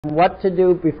what to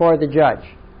do before the judge.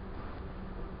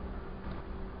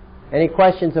 Any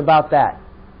questions about that?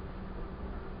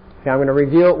 Okay, I'm going to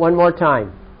review it one more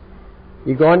time.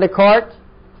 You go into court,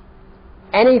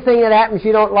 anything that happens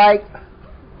you don't like,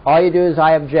 all you do is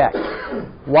I object.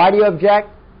 Why do you object?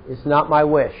 It's not my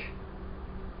wish.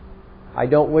 I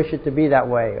don't wish it to be that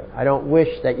way. I don't wish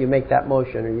that you make that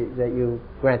motion or that you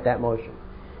grant that motion.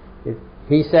 If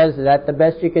he says that's the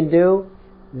best you can do,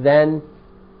 then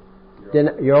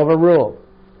you're overruled.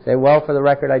 Say, well, for the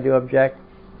record, I do object.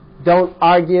 Don't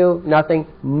argue, nothing.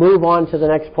 Move on to the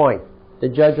next point. The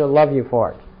judge will love you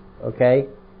for it. Okay?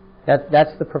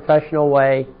 That's the professional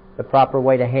way, the proper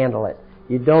way to handle it.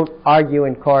 You don't argue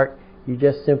in court. You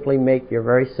just simply make your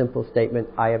very simple statement,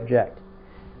 I object.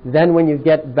 Then when you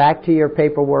get back to your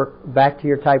paperwork, back to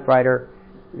your typewriter,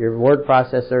 your word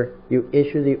processor, you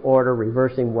issue the order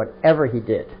reversing whatever he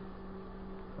did.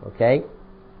 Okay?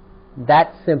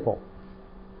 That's simple.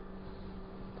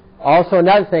 Also,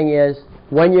 another thing is,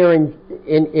 when you're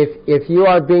if you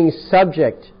are being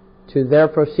subject to their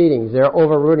proceedings, their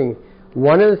overruling,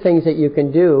 one of the things that you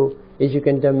can do is you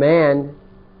can demand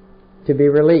to be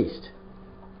released.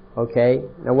 Okay?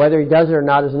 Now, whether he does it or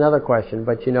not is another question,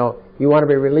 but you want to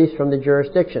be released from the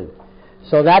jurisdiction.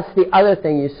 So that's the other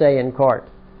thing you say in court,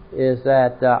 is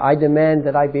that I demand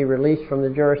that I be released from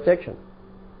the jurisdiction.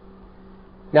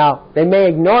 Now, they may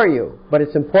ignore you, but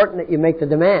it's important that you make the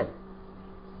demand.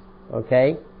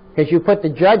 Okay? Because you put the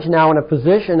judge now in a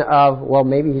position of, well,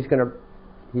 maybe he's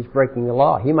breaking the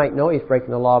law. He might know he's breaking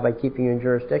the law by keeping you in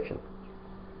jurisdiction.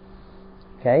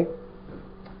 Okay?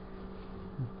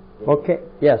 Okay,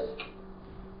 yes?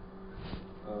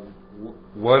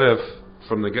 What if,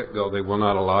 from the get-go, they will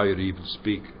not allow you to even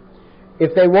speak?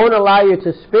 If they won't allow you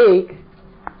to speak,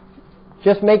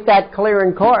 just make that clear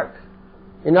in court.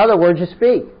 In other words, you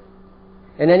speak.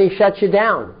 And then he shuts you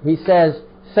down. He says,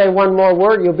 say one more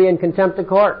word, you'll be in contempt of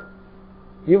court.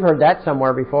 You've heard that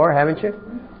somewhere before, haven't you?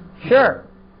 Sure.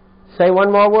 Say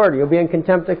one more word, you'll be in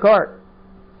contempt of court.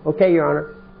 Okay, Your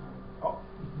Honor.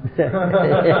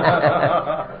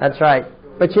 That's right.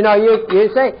 But you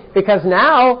say, because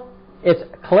now it's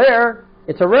clear,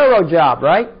 it's a railroad job,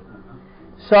 right?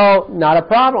 So, not a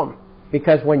problem.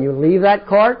 Because when you leave that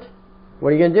court, what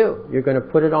are you going to do? You're going to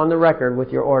put it on the record with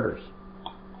your orders.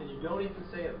 And you don't even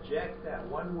say object, that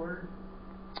one word?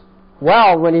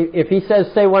 Well, if he says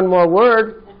say one more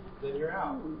word, then you're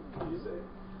out. You say,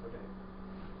 okay.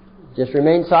 Just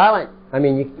remain silent. I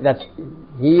mean,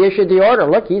 he issued the order.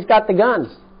 Look, he's got the guns.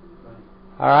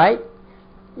 All right?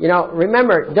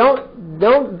 Remember,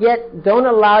 don't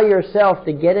allow yourself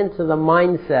to get into the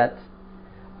mindset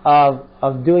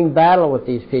of doing battle with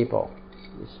these people.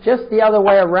 It's just the other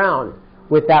way around,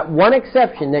 with that one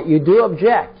exception that you do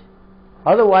object.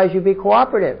 Otherwise, you be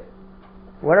cooperative.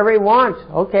 Whatever he wants.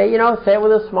 Okay, say it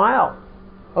with a smile.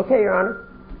 Okay, Your Honor.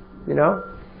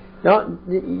 No,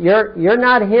 you're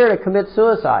not here to commit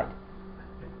suicide.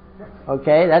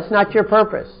 Okay, that's not your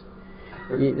purpose.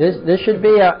 This should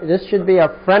be a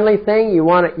friendly thing. You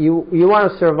want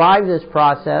to survive this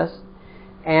process,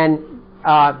 and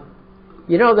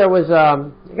there was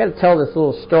I got to tell this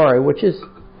little story, which is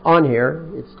on here.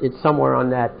 It's somewhere on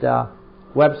that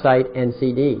website and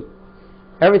CD.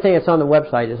 Everything that's on the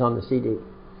website is on the CD.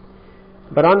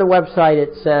 But on the website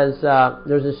it says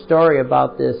there's a story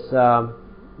about this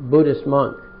Buddhist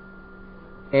monk,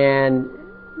 and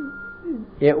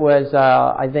it was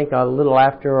I think a little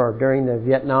after or during the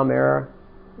Vietnam era.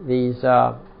 These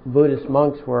Buddhist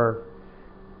monks were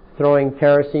throwing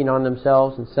kerosene on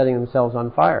themselves and setting themselves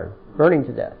on fire, burning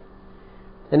to death.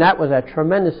 And that was a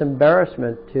tremendous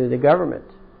embarrassment to the government.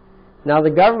 Now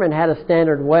the government had a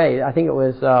standard way. I think it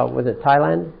was it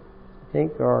Thailand, I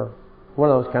think, or one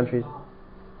of those countries.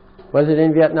 Was it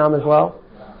in Vietnam as well?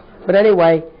 But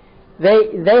anyway,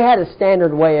 they had a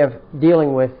standard way of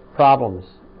dealing with problems.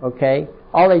 Okay,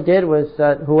 all they did was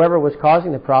whoever was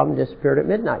causing the problem disappeared at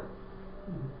midnight.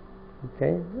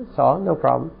 Okay, that's all, no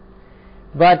problem.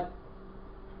 But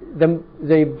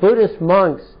the Buddhist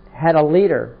monks had a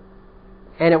leader,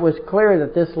 and it was clear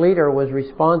that this leader was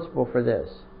responsible for this.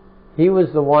 He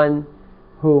was the one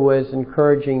who was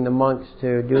encouraging the monks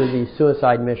to do these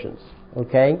suicide missions.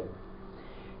 Okay?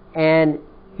 And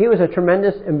he was a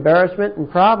tremendous embarrassment and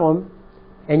problem,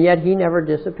 and yet he never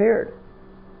disappeared.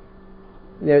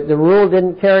 The rule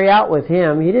didn't carry out with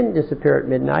him. He didn't disappear at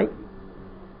midnight.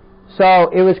 So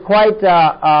it was quite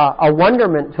a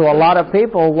wonderment to a lot of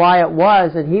people why it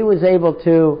was that he was able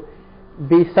to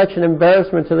be such an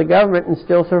embarrassment to the government and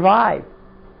still survive.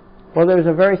 Well, there's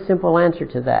a very simple answer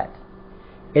to that.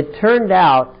 It turned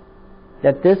out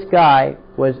that this guy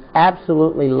was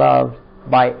absolutely loved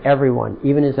by everyone,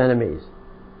 even his enemies.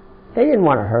 They didn't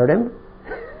want to hurt him.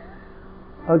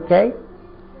 Okay?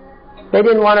 They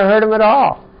didn't want to hurt him at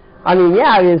all. I mean,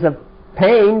 yeah, he was a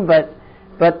pain, but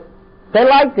they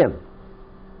liked him.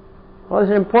 Well, there's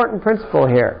an important principle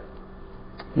here.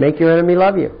 Make your enemy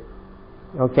love you.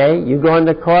 Okay? You go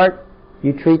into court,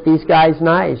 you treat these guys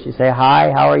nice. You say,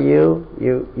 hi, how are you?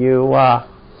 You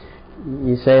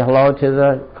say hello to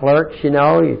the clerks, you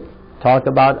know. You talk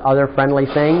about other friendly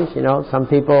things, you know. Some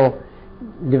people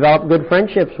develop good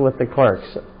friendships with the clerks.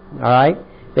 All right?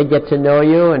 They get to know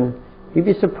you, and you'd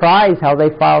be surprised how they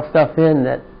file stuff in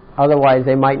that otherwise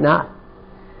they might not.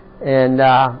 And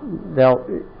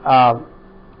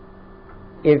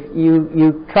if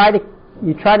you try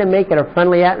to make it a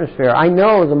friendly atmosphere. I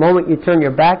know the moment you turn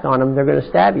your back on them, they're going to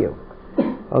stab you.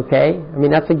 Okay? I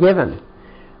mean, that's a given.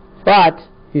 But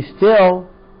you still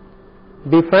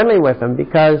be friendly with them,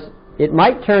 because it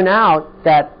might turn out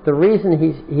that the reason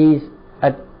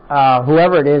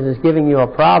whoever it is giving you a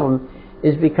problem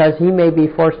is because he may be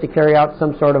forced to carry out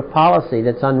some sort of policy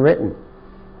that's unwritten.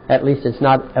 At least it's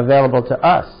not available to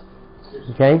us.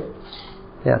 Okay?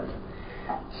 Yeah.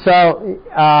 So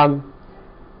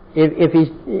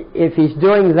if he's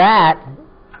doing that,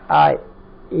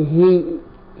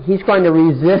 he's going to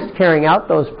resist carrying out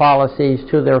those policies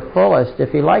to their fullest if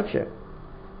he likes you,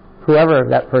 whoever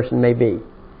that person may be.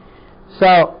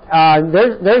 So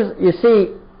there's you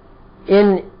see,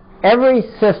 in every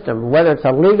system, whether it's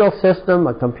a legal system,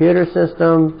 a computer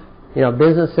system, you know,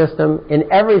 business system, in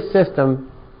every system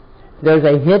there's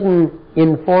a hidden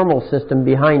informal system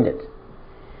behind it.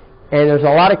 And there's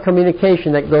a lot of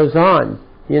communication that goes on.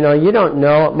 You know, you don't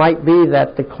know. It might be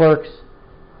that the clerk's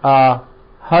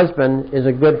husband is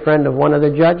a good friend of one of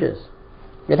the judges.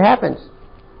 It happens.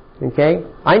 Okay?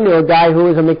 I knew a guy who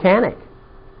was a mechanic,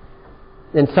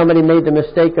 and somebody made the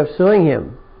mistake of suing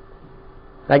him.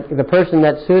 Like, the person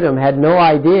that sued him had no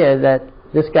idea that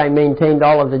this guy maintained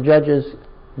all of the judges'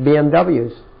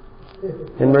 BMWs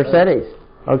and Mercedes.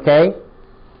 Okay?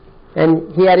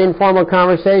 And he had informal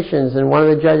conversations, and one of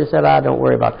the judges said, don't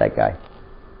worry about that guy.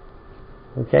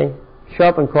 Okay? Show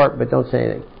up in court, but don't say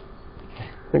anything.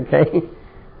 Okay?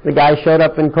 The guy showed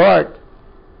up in court,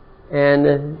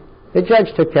 and the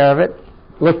judge took care of it,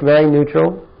 looked very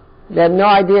neutral. They had no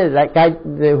idea that guy,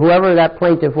 whoever that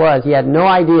plaintiff was, he had no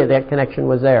idea that connection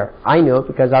was there. I knew it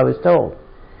because I was told.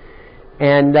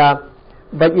 And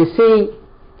but you see,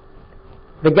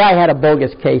 the guy had a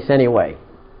bogus case anyway.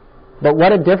 But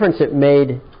what a difference it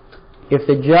made if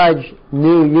the judge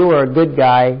knew you were a good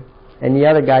guy and the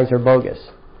other guys are bogus.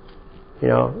 You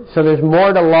know, so there's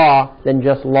more to law than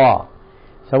just law.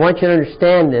 So I want you to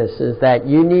understand this, is that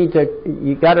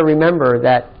you got to remember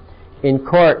that in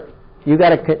court you've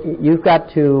got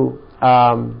to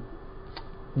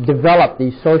develop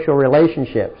these social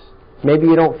relationships. Maybe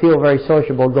you don't feel very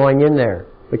sociable going in there,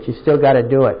 but you still got to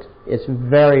do it. It's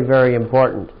very, very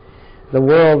important. The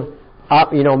world,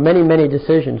 you know, many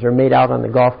decisions are made out on the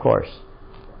golf course.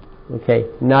 Okay,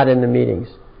 not in the meetings.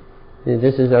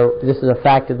 This is a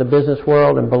fact of the business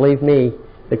world, and believe me,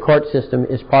 the court system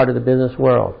is part of the business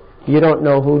world. You don't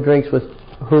know who drinks with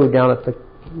who down at the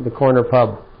corner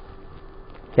pub.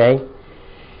 Okay?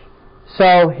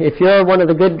 So if you're one of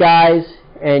the good guys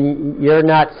and you're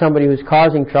not somebody who's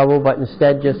causing trouble, but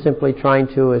instead just simply trying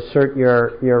to assert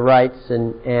your rights,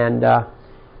 and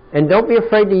don't be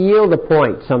afraid to yield a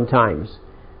point sometimes.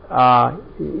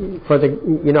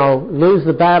 Lose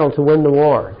the battle to win the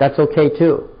war. That's okay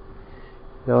too.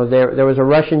 You know, there was a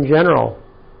Russian general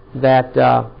that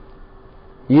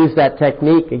used that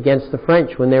technique against the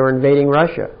French when they were invading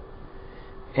Russia.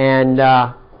 And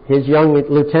his young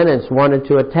lieutenants wanted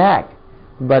to attack,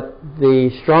 but the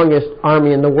strongest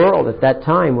army in the world at that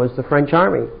time was the French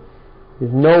army.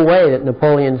 There's no way that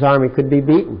Napoleon's army could be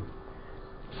beaten.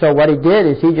 So what he did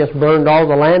is he just burned all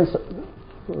the land,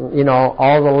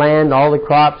 all the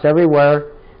crops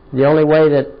everywhere. The only way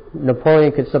that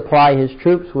Napoleon could supply his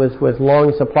troops was with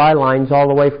long supply lines all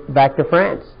the way back to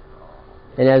France.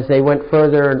 And as they went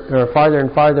farther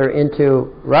and farther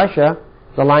into Russia,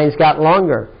 the lines got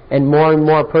longer, and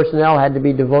more personnel had to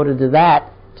be devoted to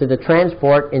that, to the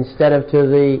transport, instead of to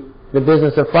the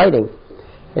business of fighting.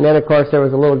 And then, of course, there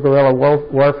was a little guerrilla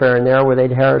warfare in there where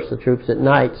they'd harass the troops at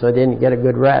night so they didn't get a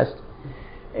good rest.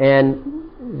 And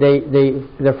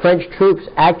the French troops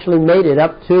actually made it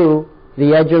up to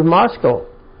the edge of Moscow.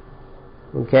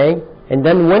 Okay? And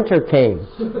then winter came.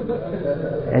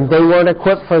 And they weren't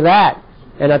equipped for that.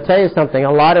 And I'll tell you something,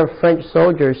 a lot of French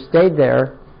soldiers stayed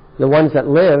there, the ones that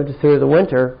lived through the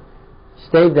winter,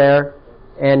 stayed there,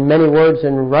 and many words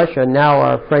in Russia now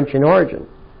are French in origin.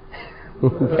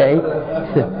 Okay?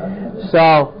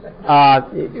 So,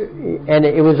 and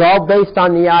it was all based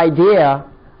on the idea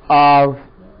of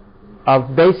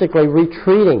basically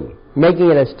retreating, making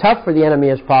it as tough for the enemy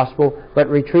as possible, but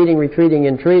retreating,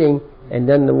 and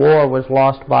then the war was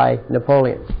lost by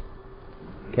Napoleon.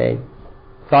 Okay?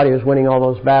 Thought he was winning all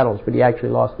those battles, but he actually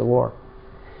lost the war.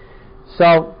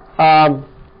 So,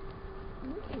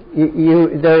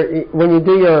 when you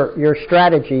do your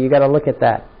strategy, you got to look at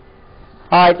that.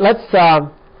 All right, let's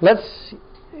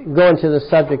go into the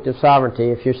subject of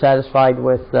sovereignty. If you're satisfied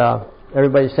with,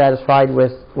 everybody's satisfied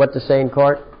with what to say in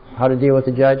court, how to deal with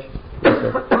the judge.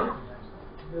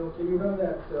 Bill, can you run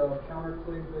that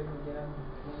counterclaim thing again?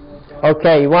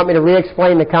 Okay, you want me to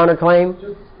re-explain the counterclaim?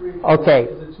 Just briefly. Okay.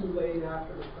 Is it too late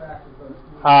after the fact?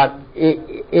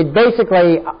 It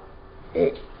basically,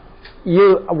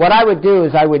 what I would do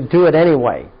is I would do it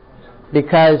anyway,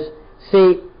 because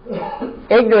see,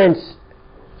 ignorance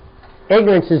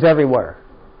is everywhere.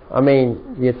 I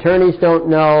mean, the attorneys don't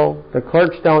know, the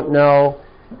clerks don't know,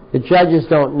 the judges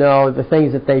don't know the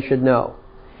things that they should know,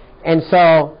 and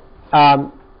so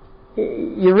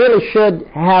you really should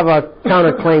have a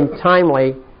counterclaim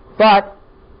timely. But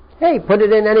hey, put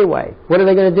it in anyway. What are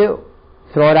they going to do?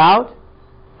 Throw it out?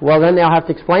 Well, then they'll have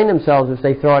to explain themselves if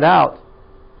they throw it out.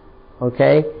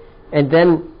 Okay? And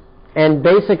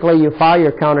basically you file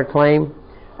your counterclaim.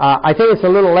 I think it's a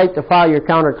little late to file your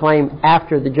counterclaim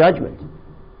after the judgment.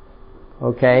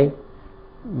 Okay?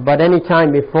 But any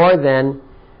time before then,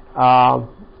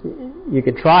 you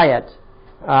could try it.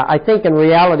 I think in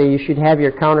reality you should have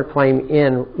your counterclaim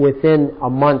in within a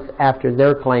month after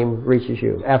their claim reaches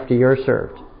you, after you're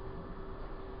served.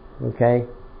 Okay?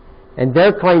 And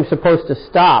their claim's supposed to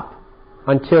stop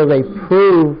until they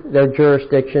prove their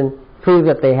jurisdiction, prove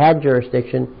that they had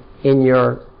jurisdiction in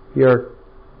your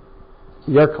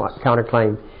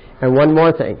counterclaim. And one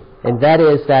more thing, and that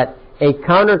is that a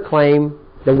counterclaim,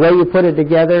 the way you put it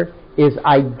together, is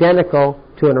identical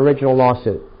to an original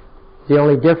lawsuit. The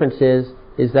only difference is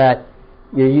that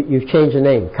you've changed the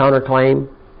name, counterclaim,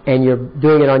 and you're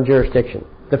doing it on jurisdiction.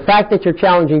 The fact that you're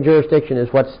challenging jurisdiction is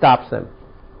what stops them.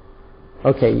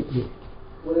 Okay.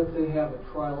 What if they have a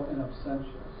trial in absentia?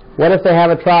 What if they have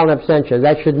a trial in absentia?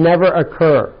 That should never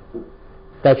occur.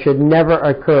 That should never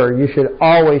occur. You should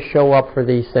always show up for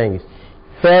these things.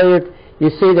 Failure, you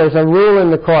see, there's a rule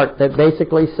in the court that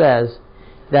basically says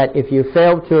that if you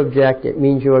fail to object, it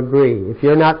means you agree. If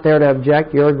you're not there to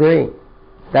object, you're agreeing.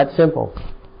 That's simple.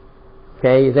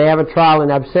 Okay, they have a trial in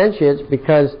absentia, it's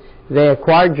because they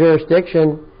acquired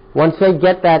jurisdiction. Once they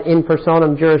get that in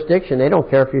personam jurisdiction, they don't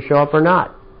care if you show up or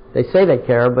not. They say they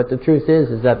care, but the truth is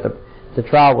that the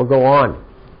trial will go on.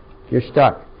 You're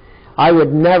stuck. I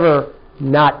would never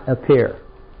not appear.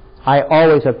 I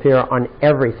always appear on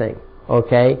everything.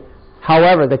 Okay?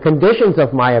 However, the conditions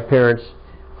of my appearance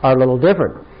are a little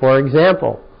different. For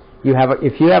example,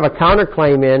 if you have a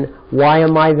counterclaim in, why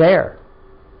am I there?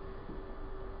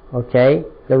 Okay?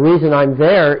 The reason I'm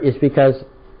there is because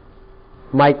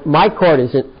my court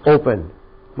isn't open,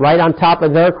 right on top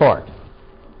of their court.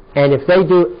 And if they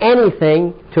do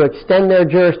anything to extend their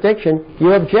jurisdiction,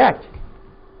 you object,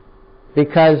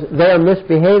 because they're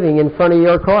misbehaving in front of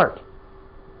your court.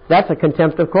 That's a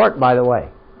contempt of court, by the way.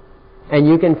 And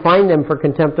you can fine them for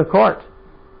contempt of court.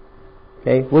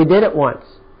 Okay? We did it once.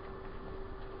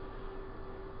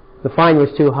 The fine was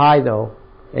too high, though,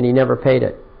 and he never paid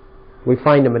it. We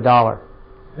fined him $1.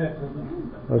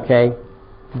 Okay?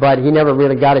 But he never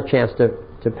really got a chance to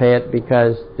pay it,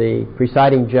 because the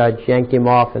presiding judge yanked him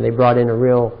off and they brought in a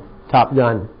real top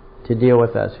gun to deal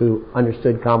with us who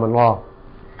understood common law.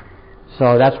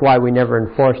 So that's why we never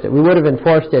enforced it. We would have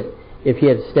enforced it if he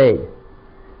had stayed.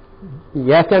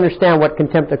 You have to understand what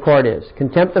contempt of court is.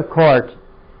 Contempt of court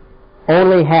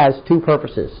only has two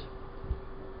purposes.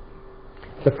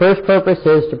 The first purpose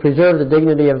is to preserve the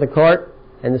dignity of the court,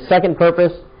 and the second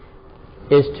purpose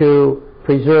is to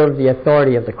preserve the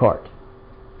authority of the court.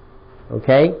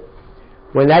 Okay?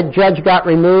 When that judge got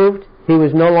removed, he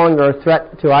was no longer a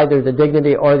threat to either the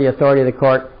dignity or the authority of the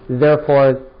court.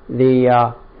 Therefore,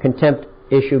 the contempt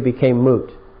issue became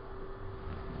moot.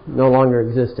 No longer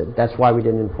existed. That's why we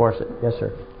didn't enforce it. Yes,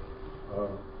 sir.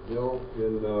 Bill,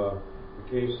 in the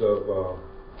case of,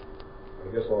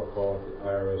 I guess I'll call it the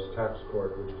IRS tax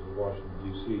court, which is in Washington,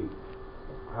 D.C.,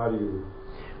 how do you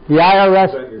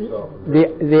present yourself?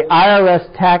 The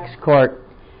IRS tax court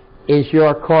is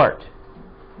your court.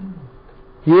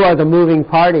 You are the moving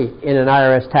party in an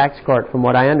IRS tax court, from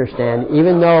what I understand.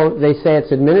 Even though they say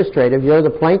it's administrative, you're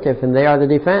the plaintiff and they are the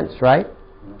defense, right?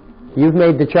 You've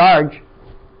made the charge,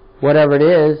 whatever it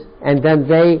is, and then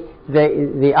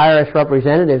the IRS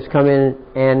representatives come in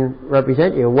and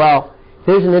represent you. Well,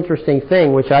 here's an interesting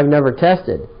thing which I've never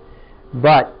tested,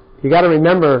 but you got to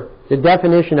remember the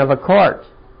definition of a court.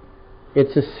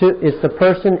 It's the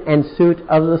person and suit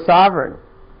of the sovereign.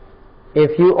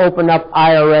 If you open up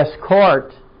IRS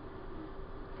court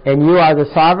and you are the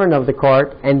sovereign of the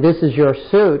court and this is your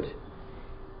suit,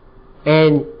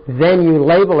 and then you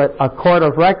label it a court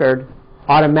of record,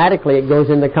 automatically it goes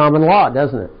into common law,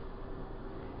 doesn't it?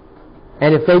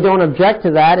 And if they don't object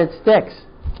to that, it sticks.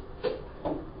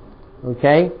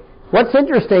 Okay? What's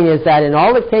interesting is that in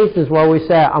all the cases where we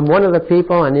say, I'm one of the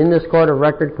people and in this court of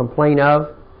record complain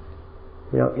of,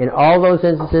 in all those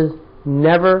instances,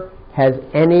 never has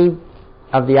any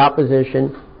of the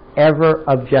opposition ever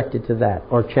objected to that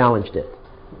or challenged it.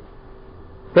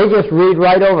 They just read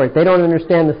right over it. They don't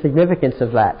understand the significance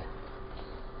of that.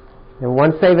 And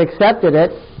once they've accepted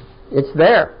it, it's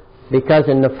there. Because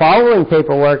in the following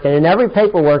paperwork, and in every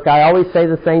paperwork, I always say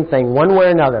the same thing, one way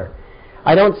or another.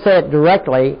 I don't say it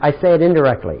directly, I say it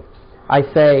indirectly. I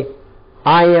say,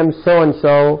 I am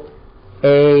so-and-so,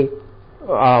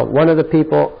 one of the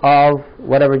people of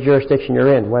whatever jurisdiction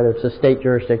you're in, whether it's the state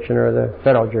jurisdiction or the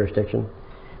federal jurisdiction.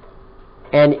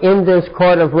 And in this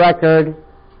court of record,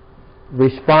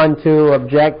 respond to,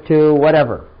 object to,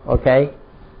 whatever, okay?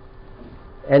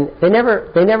 And they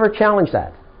never challenge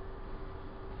that.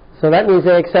 So that means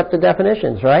they accept the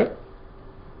definitions, right?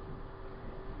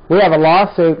 We have a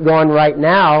lawsuit going right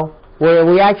now where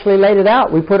we actually laid it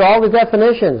out. We put all the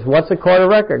definitions. What's a court of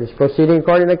record? It's proceeding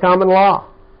according to common law.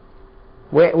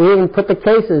 We even put the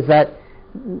case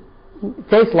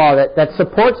law that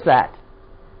supports that.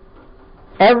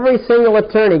 Every single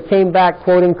attorney came back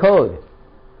quoting code.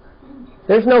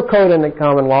 There's no code in the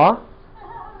common law.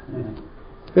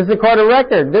 This is a court of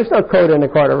record. There's no code in the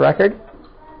court of record.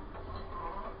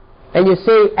 And you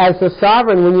see, as the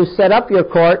sovereign, when you set up your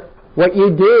court, what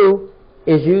you do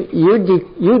is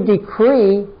you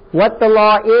decree what the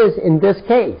law is in this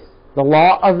case, the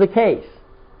law of the case.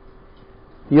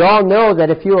 You all know that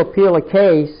if you appeal a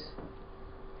case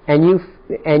and you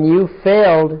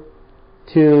failed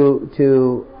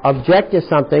to object to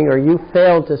something, or you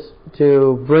failed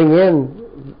to bring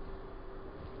in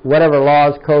whatever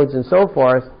laws, codes, and so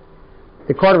forth,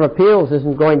 the Court of Appeals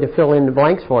isn't going to fill in the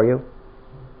blanks for you,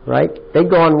 right? They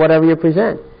go on whatever you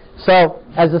present. So,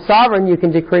 as a sovereign, you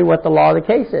can decree what the law of the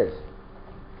case is.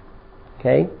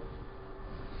 Okay?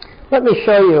 Let me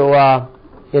show you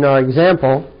in our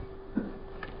example.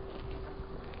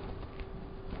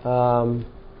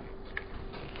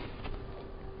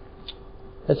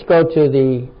 Let's go to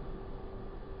the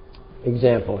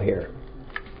example here.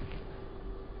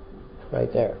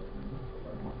 Right there.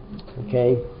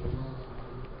 Okay?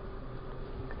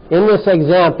 In this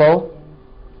example,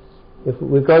 if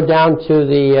we go down to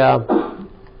the,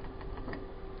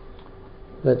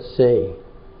 let's see,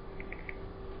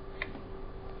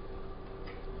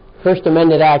 First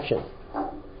Amended Action.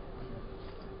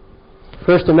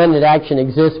 First Amended Action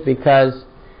exists because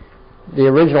the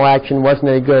original action wasn't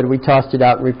any good. We tossed it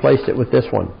out and replaced it with this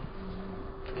one.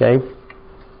 Okay?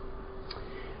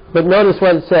 But notice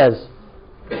what it says.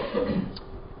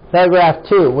 Paragraph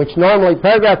 2,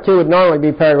 paragraph 2 would normally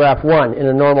be paragraph 1 in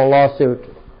a normal lawsuit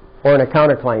or in a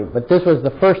counterclaim. But this was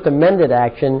the First Amended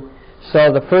Action,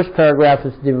 so the first paragraph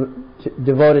is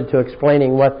devoted to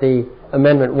explaining what the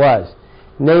amendment was.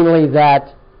 Namely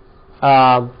that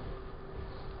the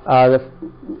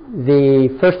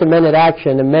First Amended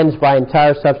Action amends by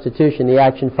entire substitution the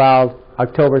action filed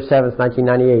October 7th,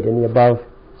 1998 in the above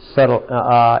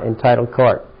entitled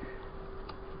court.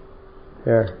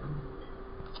 There,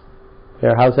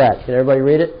 how's that? Can everybody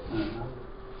read it?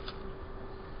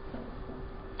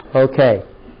 Okay.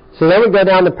 So then we go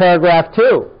down to paragraph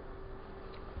 2.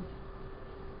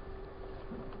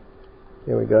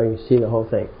 Here we go. You can see the whole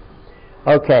thing.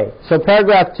 Okay. So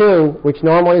paragraph 2, which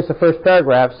normally is the first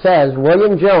paragraph, says,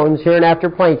 William Jones, hereinafter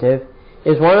plaintiff,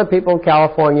 is one of the people of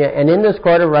California, and in this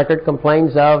court of record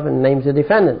complains of and names the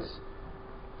defendants.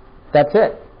 That's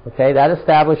it. Okay. That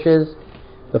establishes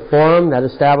the forum, that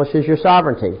establishes your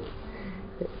sovereignty.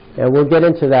 And we'll get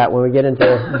into that when we get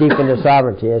deep into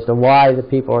sovereignty as to why the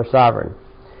people are sovereign.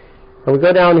 And we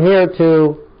go down here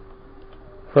to,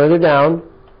 further down,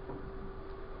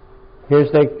 here's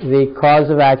the cause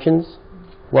of actions,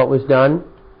 what was done.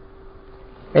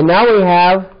 And now we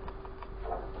have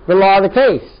the law of the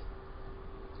case.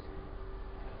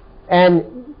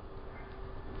 And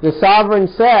the sovereign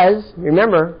says,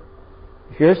 remember,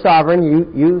 if you're sovereign,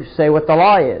 you say what the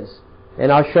law is.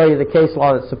 And I'll show you the case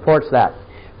law that supports that.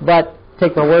 But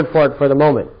take my word for it for the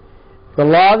moment. The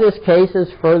law of this case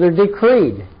is further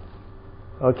decreed.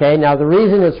 Okay, now the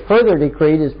reason it's further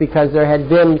decreed is because there had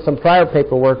been some prior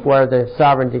paperwork where the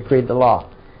sovereign decreed the law.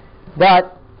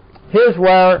 But here's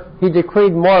where he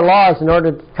decreed more laws in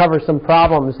order to cover some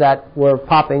problems that were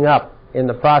popping up in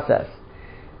the process.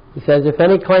 He says, if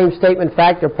any claim, statement,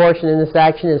 fact, or portion in this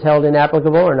action is held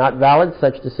inapplicable or not valid,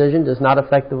 such decision does not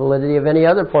affect the validity of any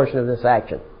other portion of this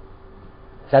action.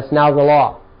 That's now the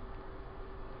law,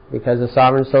 because the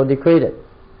sovereign so decreed it.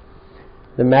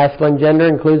 The masculine gender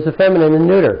includes the feminine and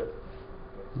neuter.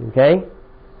 Okay?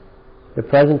 The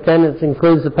present tense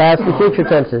includes the past and future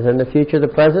tenses, and the future the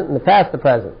present, and the past the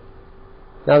present.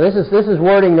 Now this is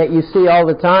wording that you see all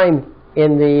the time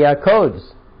in the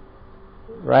codes,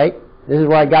 right? This is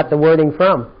where I got the wording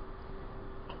from.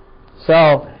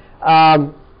 So,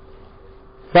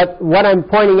 but what I'm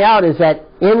pointing out is that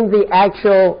in the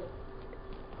actual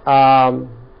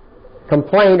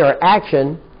complaint or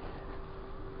action,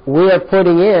 we are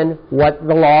putting in what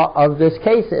the law of this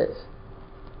case is.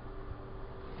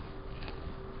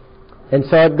 And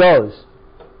so it goes.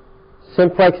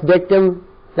 Simplex dictum,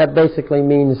 that basically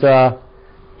means we're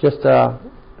just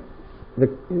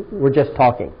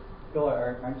talking. Bill,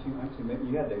 aren't you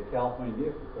you had the California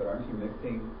Vehicle Code, aren't you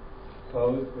mixing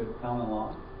codes with common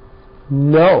law?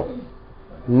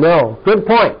 No. Good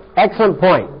point. Excellent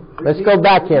point. Let's go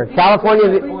back here.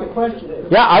 California.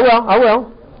 Yeah, I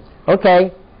will.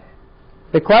 Okay.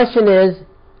 The question is,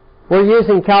 we're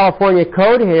using California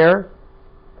code here.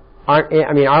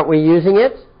 Aren't we using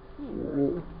it?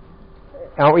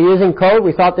 Aren't we using code?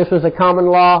 We thought this was a common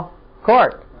law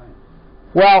court.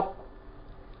 Well,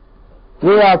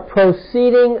 we are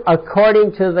proceeding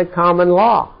according to the common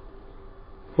law.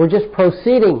 We're just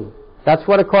proceeding. That's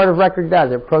what a court of record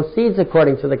does. It proceeds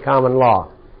according to the common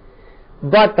law.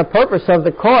 But the purpose of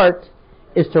the court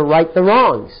is to right the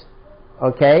wrongs.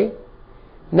 Okay?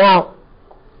 Now,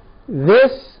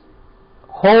 this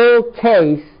whole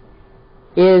case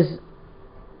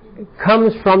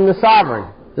comes from the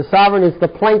sovereign. The sovereign is the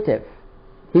plaintiff.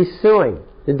 He's suing.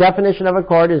 The definition of a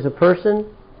court is a person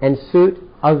and suit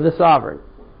of the sovereign.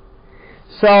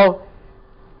 So,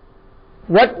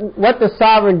 what the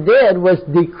sovereign did was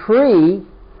decree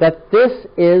that this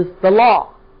is the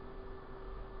law.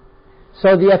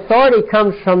 So the authority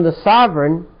comes from the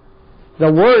sovereign.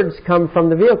 The words come from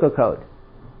the Vehicle Code.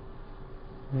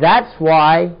 That's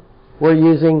why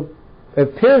it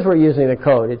appears we're using the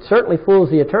code. It certainly fools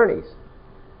the attorneys.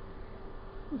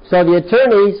 So the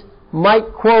attorneys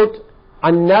might quote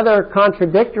another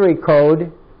contradictory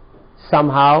code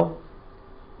somehow,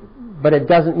 but it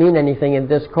doesn't mean anything in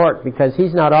this court because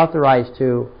he's not authorized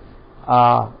to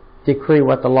decree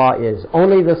what the law is.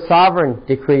 Only the sovereign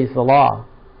decrees the law.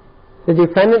 The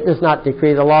defendant does not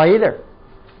decree the law either.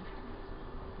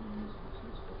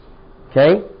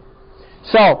 Okay?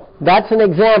 So, that's an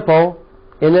example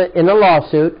in a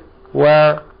lawsuit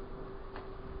where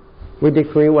we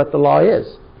decree what the law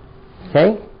is.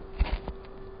 Okay?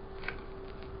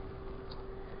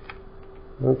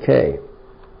 Okay.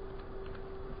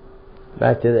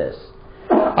 Back to this.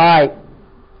 Alright.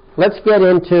 Let's get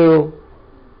into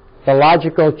the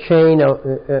logical chain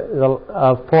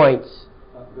of points.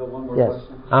 Bill, one more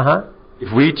question.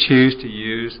 If we choose to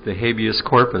use the habeas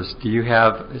corpus, do you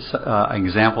have an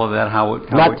example of that?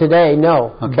 Not today,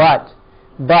 no. Okay.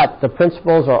 But the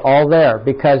principles are all there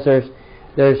because there's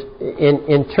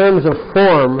in terms of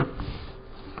form,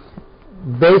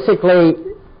 basically,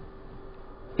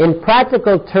 in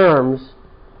practical terms,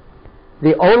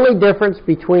 the only difference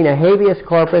between a habeas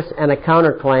corpus and a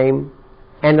counterclaim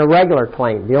and a regular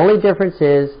claim, the only difference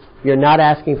is you're not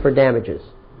asking for damages.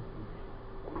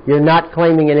 You're not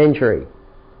claiming an injury.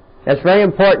 That's very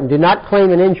important. Do not claim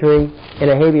an injury in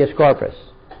a habeas corpus.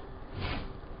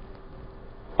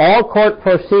 All court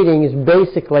proceedings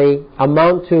basically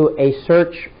amount to a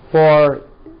search for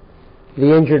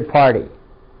the injured party.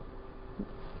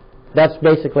 That's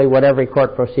basically what every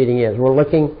court proceeding is. We're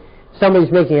looking,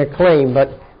 somebody's making a claim, but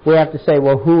we have to say,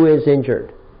 well, who is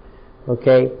injured?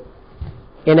 Okay?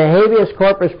 In a habeas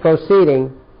corpus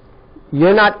proceeding,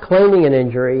 you're not claiming an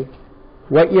injury.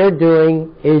 What you're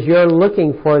doing is you're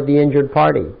looking for the injured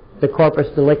party, the corpus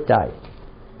delicti.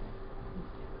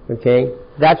 Okay?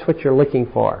 That's what you're looking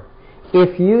for.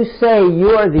 If you say you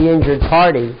are the injured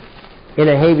party in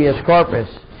a habeas corpus,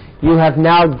 you have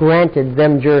now granted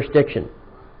them jurisdiction.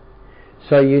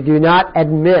 So you do not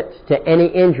admit to any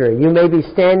injury. You may be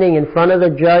standing in front of the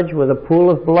judge with a pool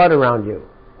of blood around you.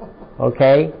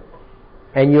 Okay?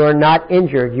 And you are not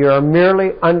injured. You are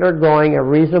merely undergoing a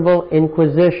reasonable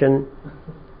inquisition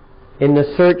in the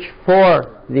search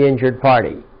for the injured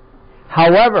party.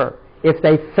 However, if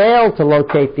they fail to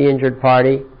locate the injured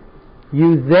party,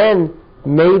 you then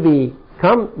may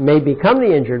become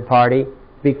the injured party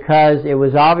because it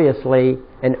was obviously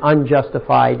an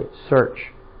unjustified search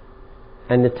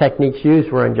and the techniques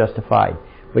used were unjustified.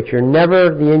 But you're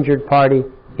never the injured party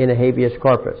in a habeas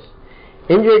corpus.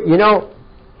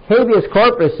 Habeas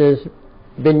corpus has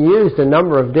been used a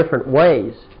number of different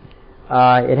ways.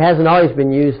 It hasn't always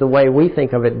been used the way we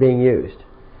think of it being used.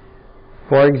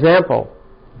 For example,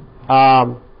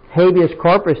 habeas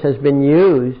corpus has been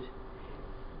used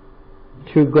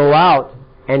to go out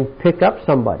and pick up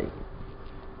somebody.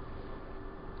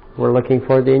 We're looking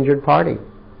for the injured party.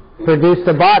 Produce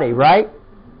the body, right?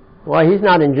 Well, he's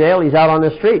not in jail, he's out on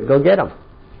the street. Go get him.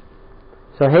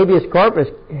 So habeas corpus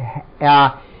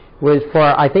was for,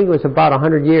 I think it was about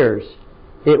 100 years,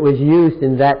 it was used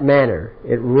in that manner.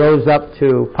 It rose up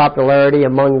to popularity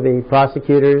among the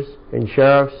prosecutors and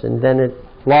sheriffs, and then it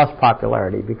lost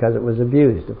popularity because it was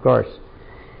abused, of course.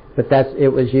 But it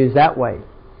was used that way.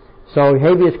 So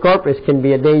habeas corpus can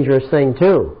be a dangerous thing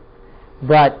too.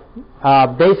 But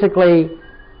basically,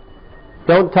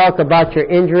 don't talk about your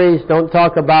injuries, don't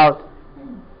talk about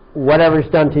whatever's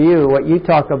done to you. What you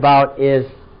talk about is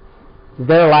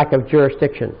their lack of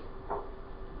jurisdiction.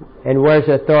 And where's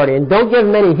the authority? And don't give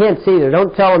them any hints either.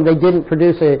 Don't tell them they didn't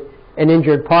produce an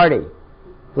injured party.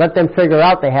 Let them figure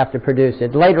out they have to produce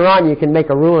it. Later on, you can make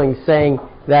a ruling saying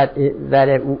that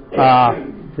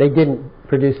they didn't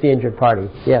produce the injured party.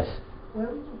 Yes? Where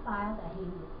would you file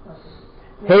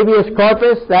the habeas corpus? Habeas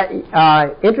corpus, that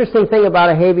interesting thing about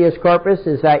a habeas corpus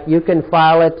is that you can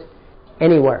file it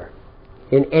anywhere,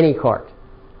 in any court.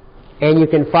 And you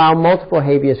can file multiple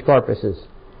habeas corpuses.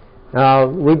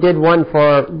 We did one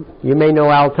for, you may know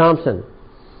Al Thompson.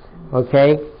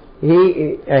 Okay?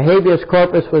 A habeas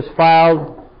corpus was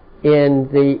filed in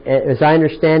as I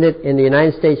understand it, in the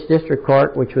United States District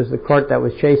Court, which was the court that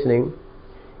was chastening.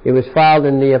 It was filed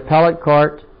in the appellate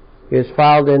court. It was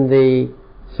filed in the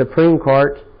Supreme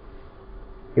Court.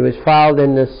 It was filed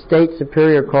in the State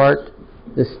Superior Court,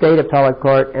 the State Appellate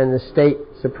Court, and the State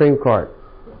Supreme Court.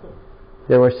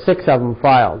 There were 6 of them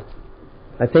filed.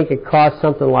 I think it cost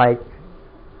something like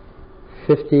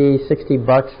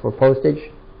 $50-$60 for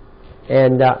postage.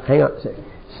 And hang on a second.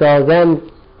 So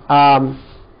then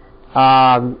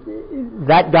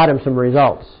that got him some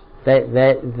results.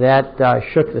 That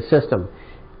shook the system.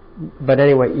 But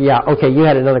anyway, yeah. Okay, you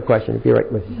had another question. If you're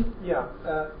right with you. Yeah.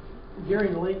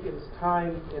 During Lincoln's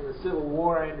time in the Civil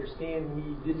War, I understand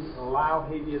he didn't allow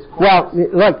habeas corpus. Well,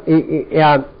 look,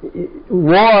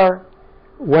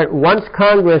 once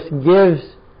Congress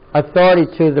gives authority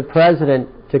to the president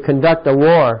to conduct a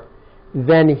war,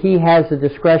 then he has the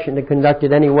discretion to conduct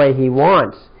it any way he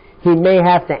wants. He may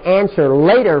have to answer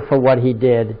later for what he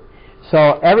did.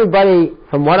 So everybody,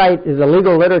 from the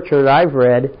legal literature that I've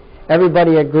read,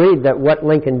 everybody agreed that what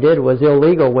Lincoln did was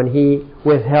illegal when he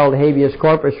withheld habeas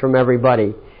corpus from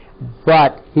everybody.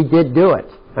 But he did do it.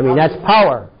 I mean, that's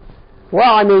power.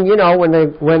 Well, I mean, when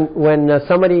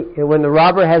the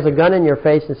robber has a gun in your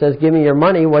face and says, "Give me your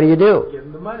money," what do you do? Give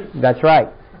him the money. That's right.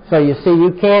 So you see,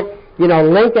 you can't.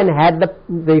 Lincoln had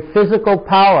the physical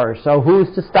power. So who's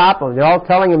to stop him? They're all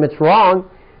telling him it's wrong,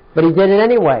 but he did it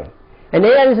anyway. And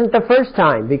that isn't the first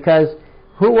time, because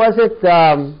who was it?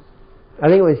 I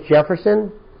think it was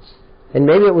Jefferson, and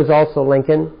maybe it was also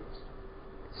Lincoln.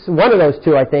 One of those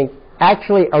two, I think,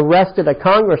 actually arrested a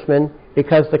congressman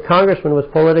because the congressman was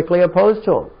politically opposed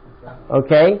to him.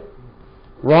 Okay?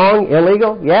 Wrong?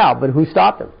 Illegal? Yeah, but who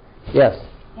stopped him? Yes?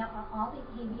 Now, are all the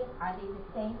habeas, are they the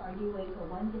same, or do you wait till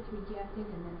one gets rejected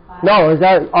and then file? No,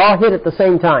 that all hit at the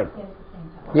same time. Hit at the same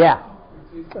time. Yeah.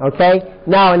 Okay?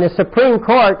 Now, in the Supreme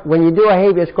Court, when you do a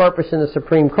habeas corpus in the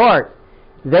Supreme Court,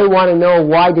 they want to know,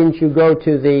 why didn't you go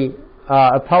to the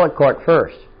appellate court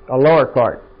first, a lower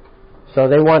court? So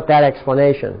they want that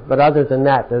explanation. But other than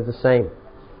that, they're the same.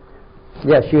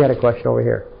 Yes, you had a question over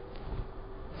here.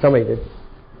 Somebody did.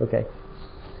 Okay.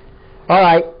 All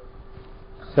right.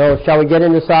 So shall we get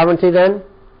into sovereignty then?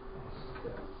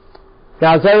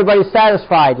 Now, is everybody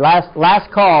satisfied?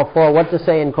 Last call for what to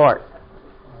say in court.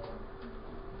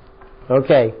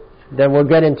 Okay. Then we'll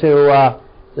get into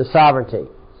the sovereignty.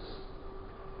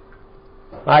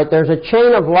 All right, there's a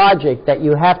chain of logic that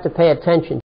you have to pay attention to.